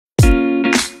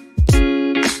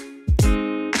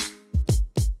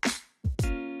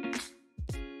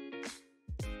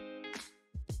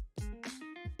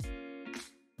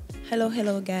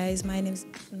Hello, guys. My name is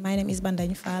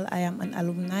Bandanyfal. I am an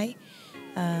alumni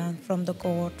from the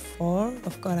cohort 4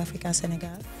 of CorpsAfrica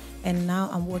Senegal, and now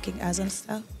I'm working as a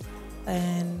staff,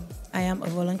 and I am a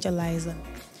volunteer liaison.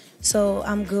 So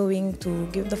I'm going to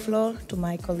give the floor to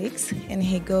my colleagues, and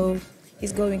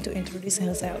he's going to introduce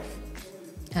himself.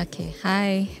 Okay,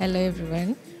 hi, hello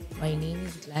everyone. My name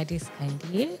is Gladys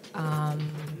Kandi.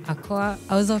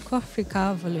 I was a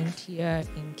CorpsAfrica volunteer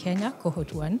in Kenya,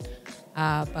 cohort 1,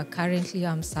 but currently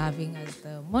I'm serving as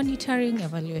the monitoring,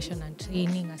 evaluation, and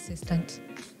training assistant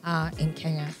in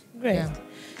Kenya. Great.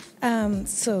 Yeah.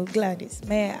 So Gladys,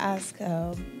 may I ask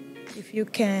if you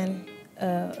can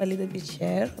a little bit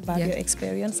share about Yes. your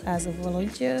experience as a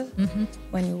volunteer Mm-hmm.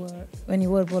 when you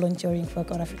were volunteering for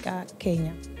CorpsAfrica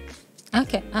Kenya?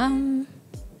 Okay.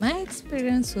 My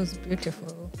experience was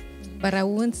beautiful, but I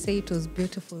won't say it was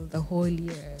beautiful the whole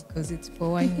year because it's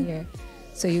for 1 year.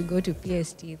 So you go to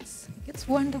PST, it's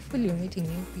wonderful. You're meeting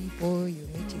new people.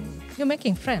 You're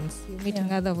making friends. You're meeting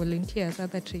Yeah. other volunteers,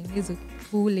 other trainees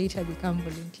who later become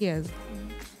volunteers.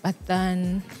 But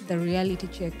then the reality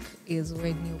check is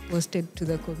when you're posted to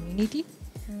the community,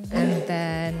 and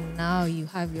then now you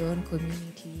have your own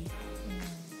community.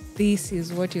 This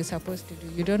is what you're supposed to do.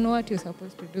 You don't know what you're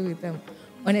supposed to do with them,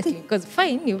 honestly. Because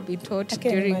fine, you've been taught I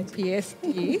can during imagine.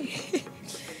 PST.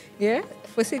 Yeah,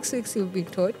 for 6 weeks you've been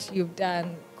taught. You've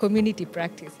done community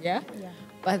practice. Yeah, Yeah.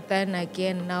 but then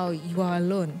again, now you are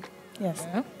alone. Yes.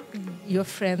 Yeah? Your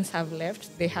friends have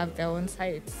left. They have their own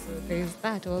sites. So there's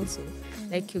that also.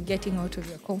 Like you're getting out of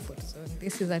your comfort zone.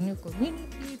 This is a new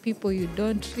community, people you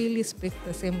don't really speak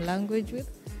the same language with.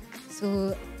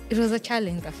 So it was a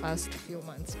challenge the first few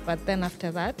months. But then after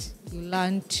that, you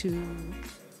learn to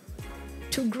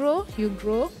grow. You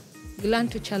grow. You learn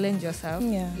to challenge yourself.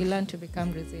 Yeah. You learn to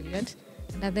become resilient.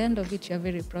 And at the end of it, you're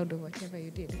very proud of whatever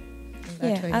you did. And that's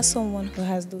Yeah, when as you- someone who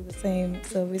has done the same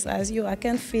service as you, I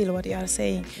can feel what you are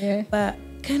saying. Yeah. But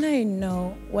can I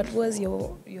know what was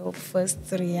your first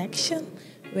reaction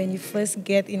when you first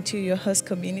get into your host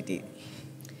community?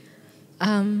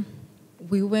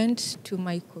 We went to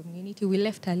my community. We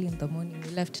left early in the morning.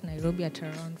 We left Nairobi at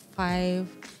around 5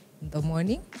 in the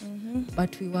morning,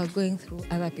 but we were going through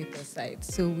other people's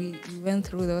sites. So we went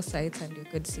through those sites and you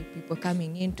could see people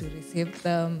coming in to receive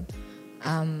them.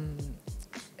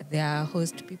 Their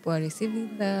host people are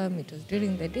receiving them. It was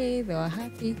during the day. They were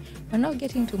happy. But now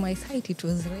getting to my site, it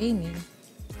was raining.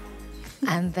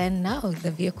 And then now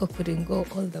the vehicle couldn't go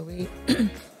all the way.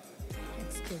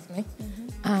 Excuse me.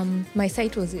 My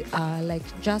site was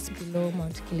like just below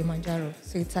Mount Kilimanjaro.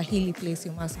 So it's a hilly place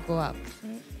you must go up.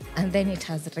 And then it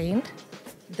has rained.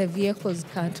 The vehicles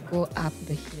can't go up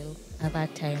the hill at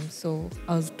that time. So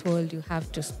I was told you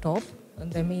have to stop on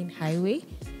the main highway,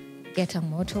 get a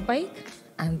motorbike,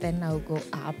 and then I'll go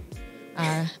up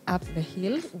the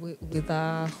hill with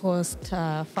a host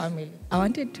family. I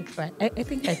wanted to cry. I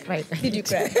think I cried. Did you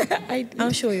cry?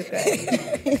 I'm sure you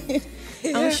cried.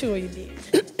 I'm sure you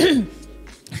did.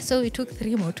 So we took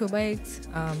 3 motorbikes,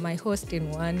 my host in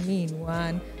one, me in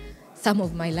one, some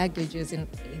of my luggages in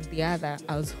the other.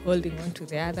 I was holding on to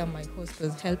the other. My host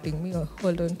was helping me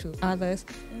hold on to others.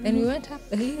 Then we went up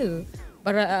the hill.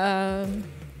 But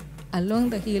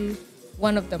along the hill,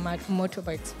 one of the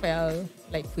motorbikes fell,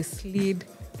 like we slid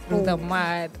through the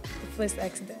mud. The first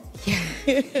accident.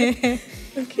 Yeah.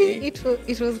 Okay.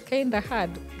 It was kind of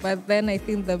hard. But then I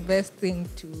think the best thing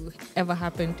to ever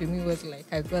happen to me was like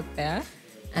I got there,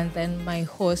 and then my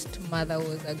host mother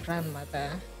was a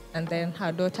grandmother, and then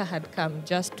her daughter had come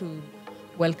just to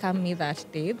welcome me that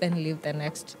day, then leave the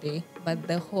next day. But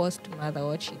the host mother,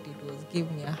 what she did was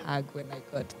give me a hug when I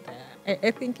got there.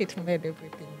 I think it made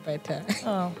everything better.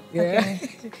 Oh, Yeah.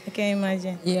 I can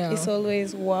imagine. Yeah. It's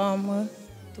always warmer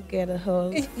to get a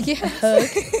hug. Yes.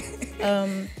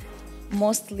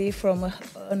 Mostly from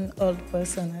an old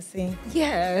person, I think.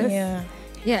 Yes. Yeah.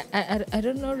 Yeah, I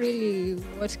don't know really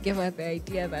what gave her the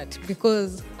idea that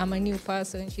because I'm a new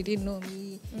person, she didn't know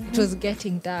me. It was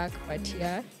getting dark, but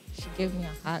yeah, she gave me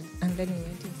a hug. And then we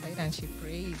went inside and she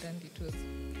prayed and it was,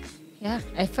 yeah,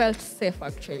 I felt safe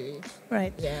actually.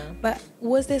 Right. Yeah. But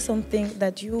was there something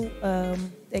that you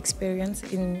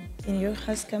experienced in your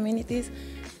host communities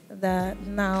that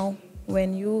now,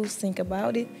 when you think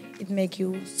about it, it makes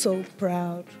you so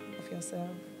proud of yourself?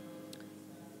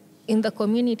 In the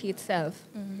community itself,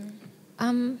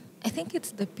 I think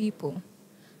it's the people.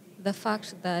 The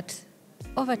fact that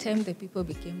over time the people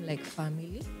became like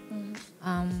family.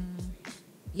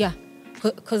 Yeah,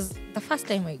 because the first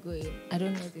time I go in, I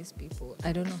don't know these people.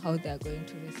 I don't know how they're going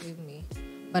to receive me.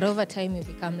 But over time you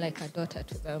become like a daughter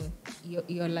to them.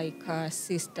 You're like a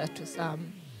sister to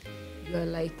some. you're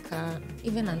like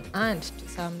even an aunt to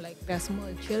some, like they're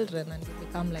small children and you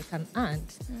become like an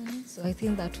aunt. So I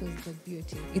think that was the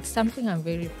beauty. It's something I'm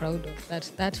very proud of,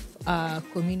 that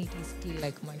community is still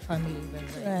like my family even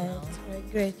right now.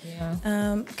 Right, great.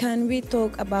 Yeah. Can we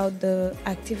talk about the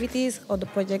activities or the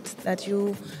projects that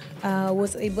you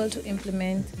was able to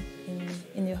implement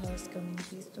in your host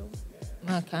communities too?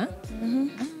 Okay.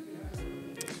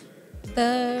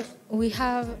 We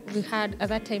had at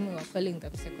that time we were calling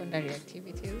them secondary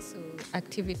activities. So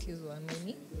activities were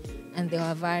many, and they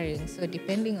were varying. So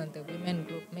depending on the women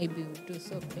group, maybe we do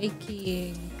soap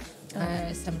making.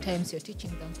 Sometimes you're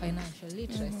teaching them financial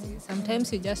literacy.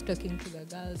 Sometimes you're just talking to the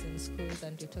girls in schools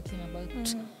and you're talking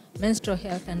about menstrual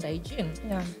health and hygiene.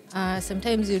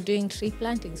 Sometimes you're doing tree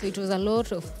planting. So it was a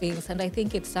lot of things, and I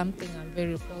think it's something I'm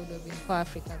very proud of in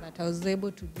CorpsAfrica, that I was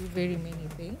able to do very many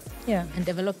things and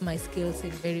develop my skills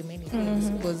in very many things.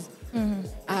 Because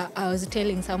I was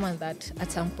telling someone that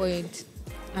at some point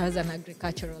I was an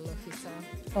agricultural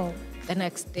officer. The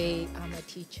next day I'm a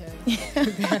teacher.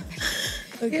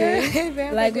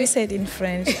 Okay. Like we said in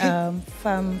French,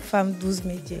 femme 12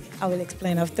 métiers. I will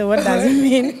explain after what does it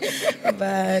mean.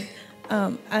 But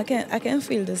I can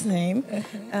feel the same.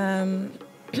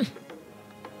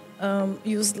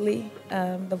 Usually,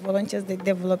 the volunteers, they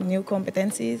develop new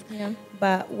competencies.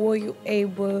 But were you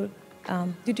able,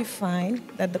 did you find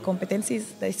that the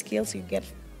competencies, the skills you get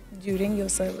during your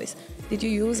service, did you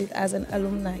use it as an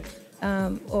alumni?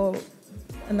 Or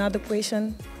another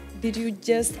question, did you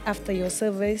just after your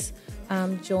service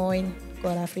join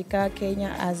CorpsAfrica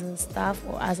Kenya as a staff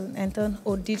or as an intern,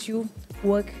 or did you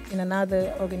work in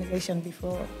another organization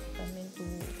before coming to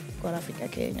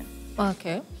CorpsAfrica Kenya?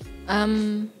 Okay.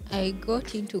 I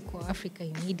got into CorpsAfrica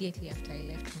immediately after I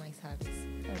left my service.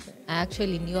 Okay. I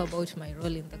actually knew about my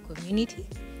role in the community.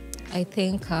 I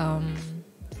think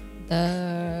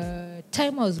the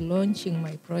time I was launching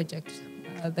my project,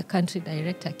 the country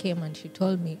director came and she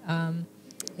told me,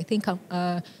 I think,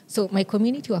 so my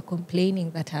community were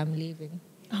complaining that I'm leaving.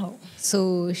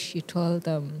 So she told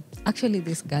them, actually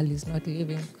this girl is not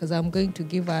leaving because I'm going to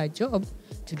give her a job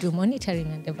to do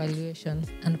monitoring and evaluation.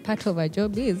 And part of her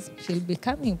job is she'll be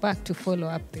coming back to follow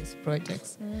up these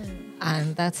projects.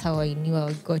 And that's how I knew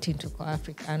I got into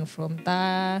CorpsAfrica. And from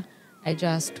there, I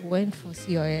just went for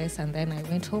COS and then I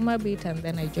went home a bit and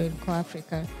then I joined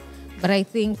CorpsAfrica. But I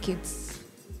think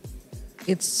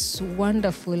it's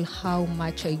wonderful how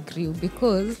much I grew,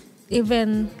 because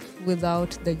even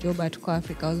without the job at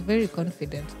CorpsAfrica, I was very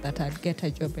confident that I'd get a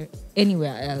job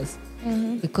anywhere else,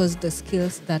 because the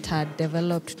skills that I had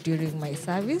developed during my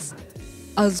service,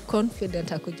 I was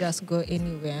confident I could just go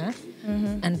anywhere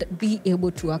and be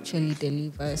able to actually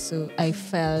deliver. So I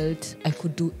felt I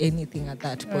could do anything at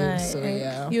that point. Right. So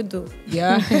yeah, you do.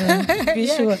 Yeah, Be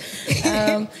sure.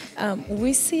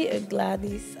 We see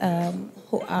Gladys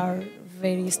who are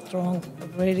very strong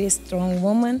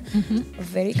woman,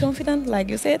 very confident, like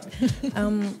you said.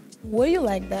 Were you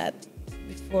like that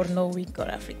before knowing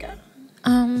CorpsAfrica?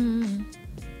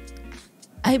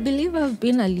 I believe I've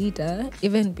been a leader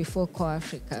even before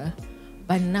CorpsAfrica,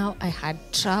 but now I had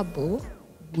trouble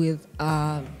with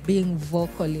being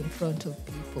vocal in front of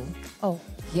people.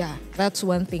 Yeah, that's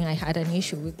one thing I had an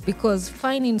issue with, because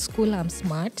fine, in school I'm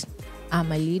smart,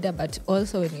 I'm a leader, but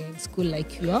also when you're in school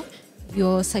like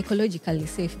you're psychologically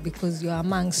safe because you're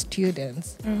among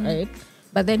students, right?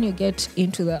 But then you get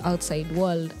into the outside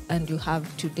world and you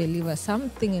have to deliver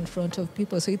something in front of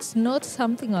people. So it's not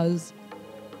something I was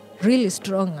really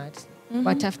strong at.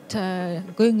 But after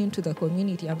going into the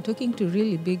community, I'm talking to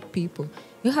really big people.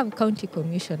 You have county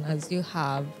commissioners, you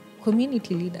have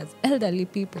community leaders, elderly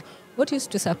people. What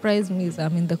used to surprise me is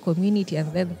I'm in the community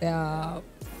and then there are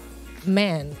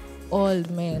men, old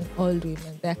women,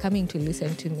 they're coming to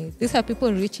listen to me. These are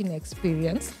people rich in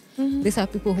experience. These are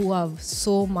people who have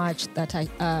so much that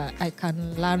I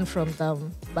can learn from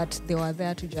them, but they were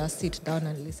there to just sit down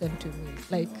and listen to me.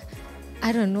 Like,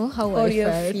 I don't know how All I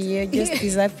your felt. fear just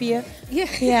disappear.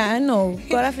 Yeah, I know.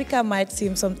 CorpsAfrica might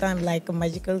seem sometimes like a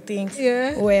magical thing,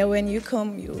 where when you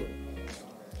come,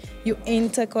 you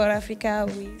enter CorpsAfrica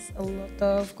with a lot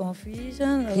of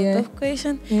confusion, a lot of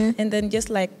questions, and then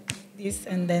just like this,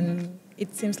 and then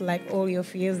it seems like all your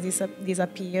fears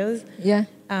disappears.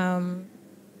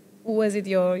 Was it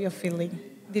your feeling?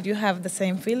 Did you have the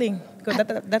same feeling? Because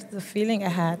that's the feeling I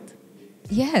had.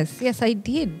 Yes, I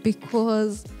did.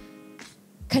 Because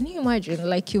can you imagine,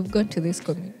 like, you've gone to this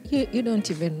community, you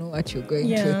don't even know what you're going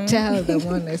to tell them,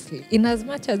 honestly. In as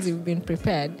much as you've been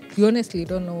prepared, you honestly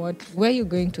don't know where you're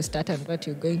going to start and what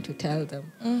you're going to tell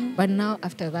them. But now,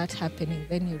 after that happening,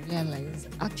 then you realize,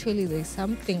 actually, there's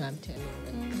something I'm telling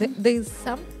them. There's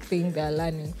something they're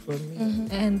learning from me.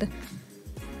 And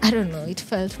I don't know, it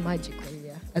felt magical,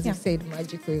 yeah. As you said,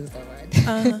 magical is the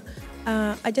word.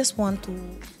 I just want to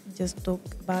just talk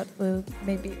about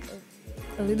maybe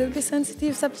a little bit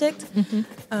sensitive subject.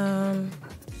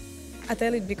 I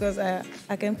tell it because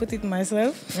I can put it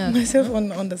myself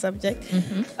on the subject.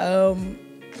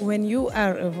 When you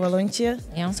are a volunteer,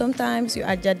 sometimes you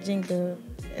are judging the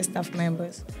staff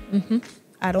members.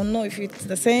 I don't know if it's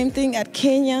the same thing at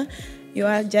Kenya. You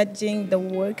are judging the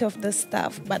work of the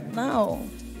staff. But now,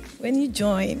 when you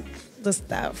join the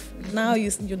staff, now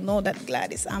you know that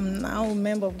Gladys, I'm now a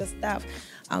member of the staff.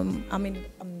 I'm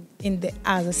in the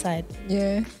other side.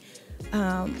 Yeah.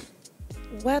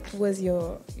 What was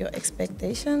your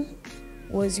expectation?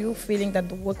 Was you feeling that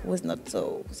the work was not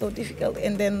so difficult,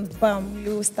 and then bam,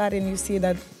 you start and you see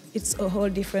that it's a whole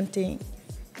different thing?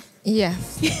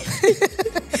 Yes.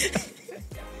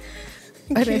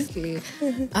 Honestly,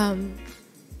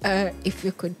 if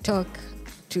you could talk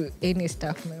to any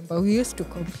staff member, we used to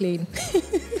complain.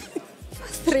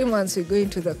 First 3 months we go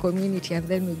into the community and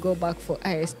then we go back for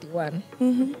ISD1.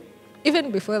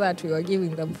 Even before that, we were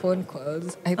giving them phone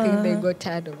calls. I think they got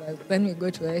tired of us. Then we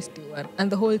go to ISD1.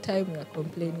 And the whole time we are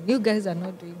complaining, you guys are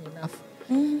not doing enough.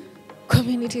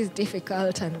 Community is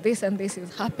difficult and this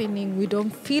is happening. We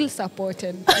don't feel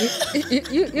supported.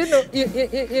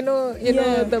 you know,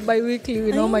 the bi-weekly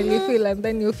we normally feel, and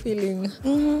then you're feeling,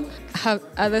 have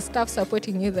other staff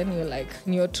supporting you, then you're like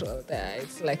neutral there.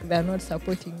 It's like they're not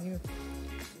supporting you.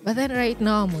 But then right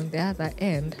now I'm on the other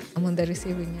end. I'm on the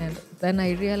receiving end. Then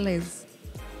I realize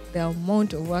the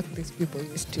amount of work these people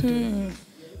used to do.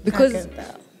 Because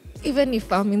even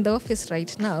if I'm in the office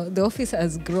right now, the office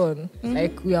has grown.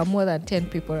 Like we are more than 10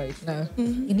 people right now.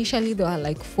 Initially there were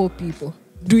like 4 people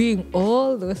doing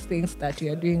all those things that we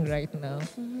are doing right now.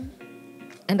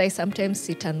 And I sometimes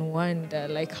sit and wonder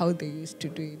like how they used to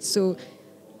do it. So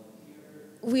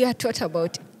we are taught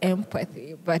about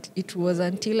empathy, but it was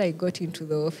until I got into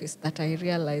the office that I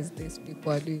realized these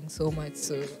people are doing so much.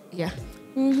 So yeah.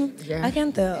 I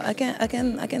can tell. I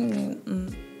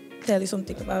can tell you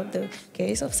something about the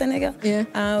case of Senegal.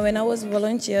 When I was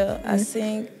volunteer, I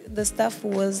think the staff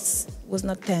was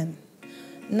not 10.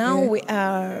 Now we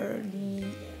are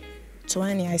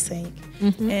 20, I think.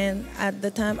 And at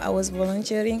the time I was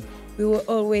volunteering, we were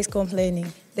always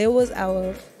complaining. There was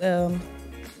our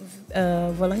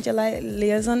volunteer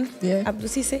liaison, Abdul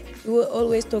Sise. We were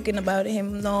always talking about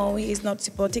him. No, he is not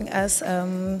supporting us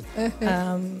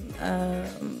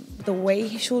the way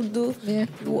he should do. We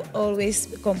were always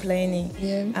complaining.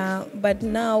 But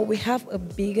now we have a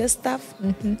bigger staff,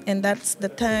 and that's the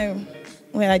time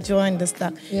when I joined the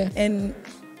staff. And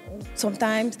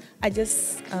sometimes I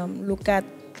just look at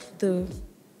the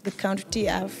quantity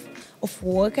of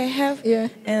work I have,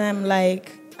 and I'm like,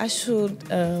 I should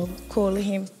call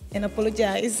him and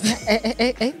apologize.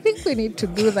 I think we need to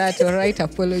do that or write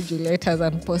apology letters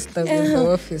and post them in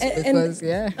the office because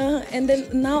and then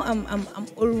now I'm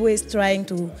always trying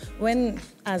to, when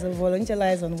as a volunteer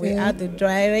liaison we are the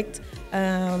direct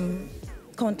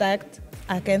contact,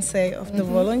 I can say, of the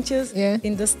volunteers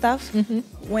in the staff.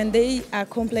 When they are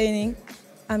complaining,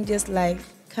 I'm just like,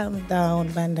 calm down,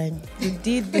 Bandai. You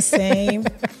did the same.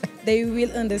 They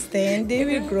will understand. They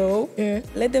will grow.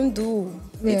 Let them do.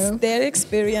 It's their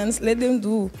experience. Let them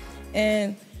do.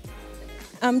 And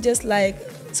I'm just like,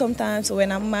 sometimes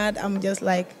when I'm mad, I'm just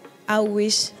like, I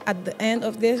wish at the end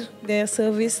of their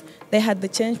service, they had the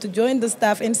chance to join the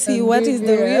staff and see what is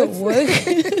the real work.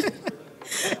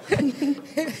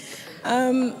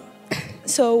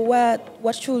 So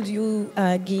what should you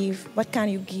give? What can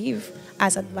you give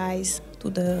as advice to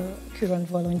the current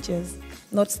volunteers?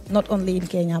 Not only in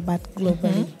Kenya, but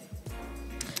globally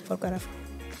for CorpsAfrica.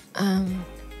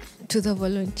 To the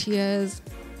volunteers,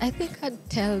 I think I'd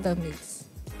tell them it's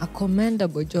a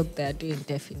commendable job they're doing,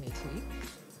 definitely.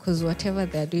 Because whatever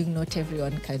they're doing, not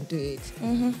everyone can do it.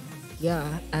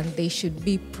 And they should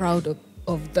be proud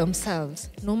of themselves.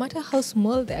 No matter how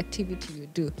small the activity you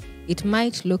do, it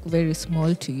might look very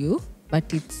small to you,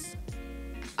 but it's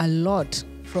a lot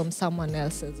from someone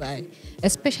else's eye,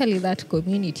 especially that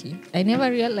community. I never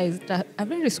realized that a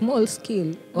very small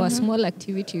skill or a small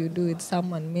activity you do with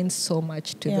someone means so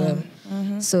much to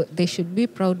them. So they should be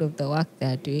proud of the work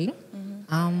they're doing.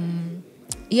 And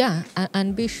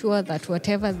be sure that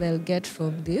whatever they'll get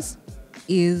from this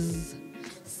is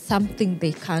something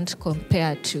they can't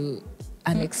compare to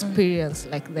an experience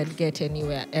like they'd get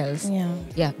anywhere else.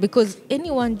 Because any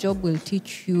one job will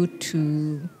teach you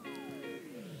to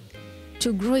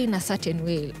grow in a certain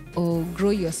way or grow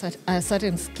a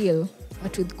certain skill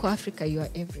But with CorpsAfrica, you are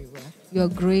everywhere. You are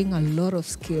growing a lot of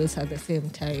skills at the same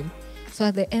time. So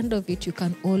at the end of it, you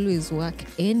can always work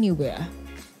anywhere.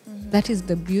 That is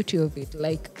the beauty of it.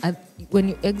 Like when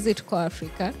you exit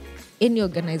CorpsAfrica, any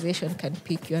organization can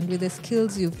pick you. And with the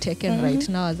skills you've taken right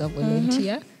now as a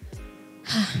volunteer,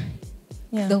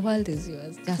 the world is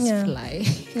yours. Just fly.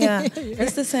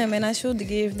 It's the same. And I should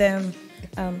give them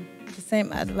the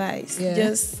same advice.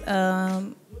 Just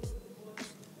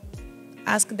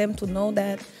ask them to know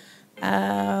that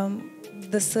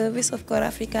the service of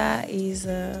CorpsAfrica is,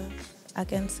 I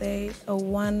can say, a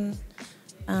one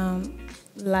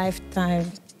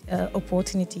lifetime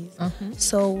opportunities.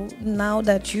 So now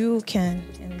that you can,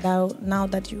 and now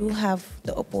that you have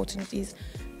the opportunities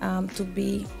to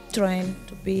be trained,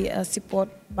 to be support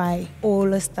by all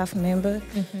the staff members,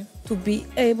 to be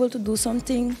able to do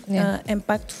something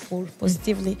impactful,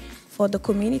 positively for the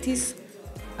communities,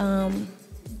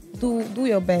 do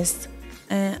your best.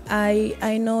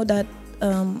 I know that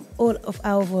all of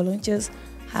our volunteers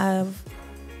have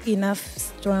enough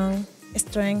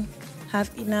strength, have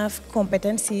enough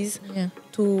competencies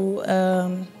to,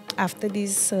 after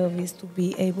this service, to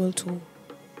be able to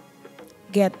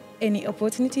get any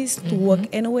opportunities to work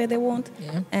anywhere they want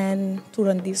and to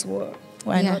run this world.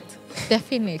 Why not?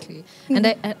 Definitely.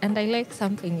 And I like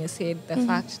something you said, the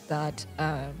fact that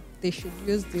they should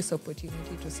use this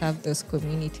opportunity to serve those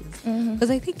communities.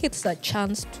 Because I think it's a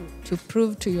chance to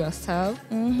prove to yourself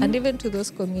and even to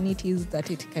those communities that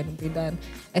it can be done.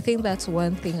 I think that's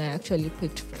one thing I actually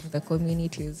picked from the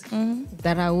communities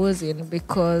that I was in,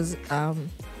 because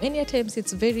many times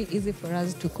it's very easy for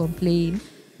us to complain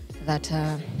that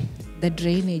the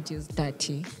drainage is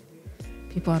dirty.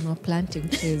 People are not planting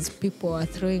trees. People are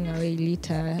throwing away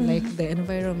litter. Like the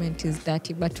environment is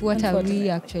dirty. But what are we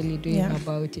actually doing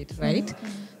about it, right?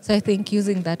 So I think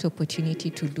using that opportunity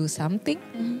to do something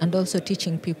and also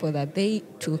teaching people that they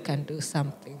too can do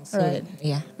something. So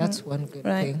that's one good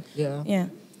thing. Yeah.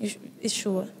 It's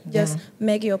sure. Just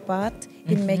make your part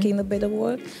in making a better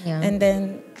world. And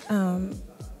then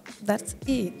that's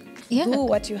it. Do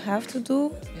what you have to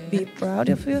do. Be proud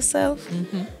of yourself.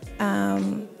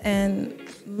 And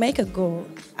make a goal.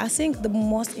 I think the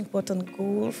most important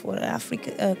goal for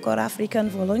CorpsAfrican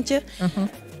volunteer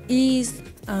is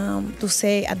to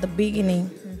say at the beginning,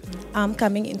 I'm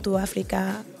coming into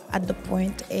Africa at the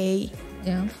point A.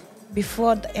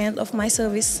 Before the end of my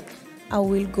service, I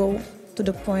will go to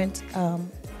the point,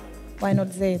 why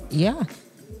not Z?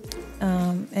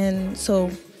 And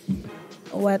so,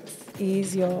 what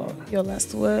is your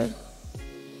last word?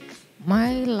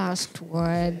 My last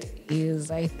word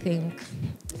is, I think,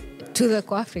 to the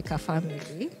CorpsAfrica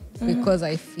family, because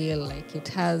I feel like it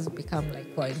has become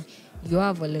like when you are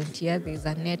a volunteer, there's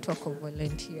a network of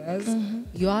volunteers.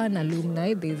 You are an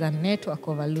alumni, there's a network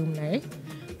of alumni.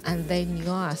 And then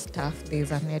you are a staff, there's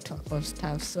a network of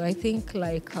staff. So I think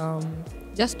like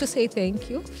just to say thank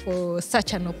you for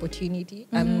such an opportunity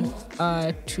and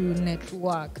to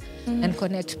network and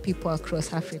connect people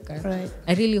across Africa.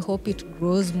 I really hope it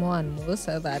grows more and more,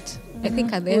 so that I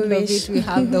think at the end of it, we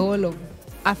have the whole of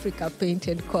Africa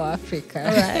painted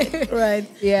CorpsAfrica. Right.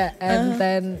 And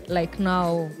then like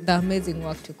now, the amazing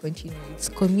work to continue. It's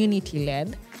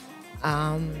community-led.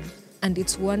 And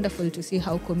it's wonderful to see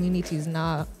how communities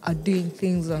now are doing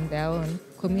things on their own.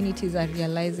 Communities are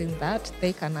realizing that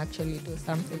they can actually do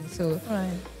something. So,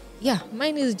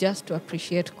 mine is just to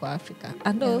appreciate CorpsAfrica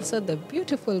and also the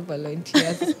beautiful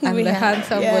volunteers and the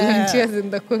handsome volunteers in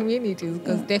the communities,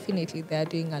 because definitely they are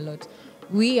doing a lot.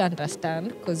 We understand,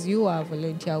 because you are a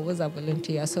volunteer, I was a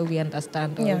volunteer, so we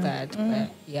understand all that. But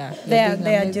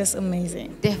they are just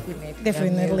amazing.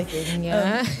 Definitely.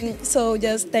 Amazing, so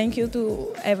just thank you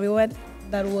to everyone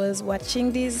that was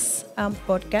watching this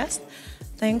podcast.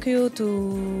 Thank you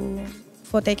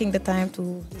for taking the time to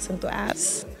listen to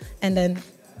us, and then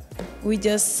we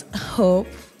just hope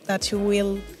that you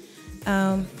will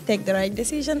take the right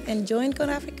decision and join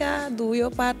CorpsAfrica, do your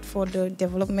part for the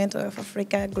development of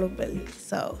Africa globally.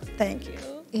 So, thank you.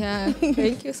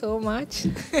 Thank you so much.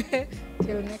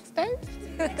 Till next time.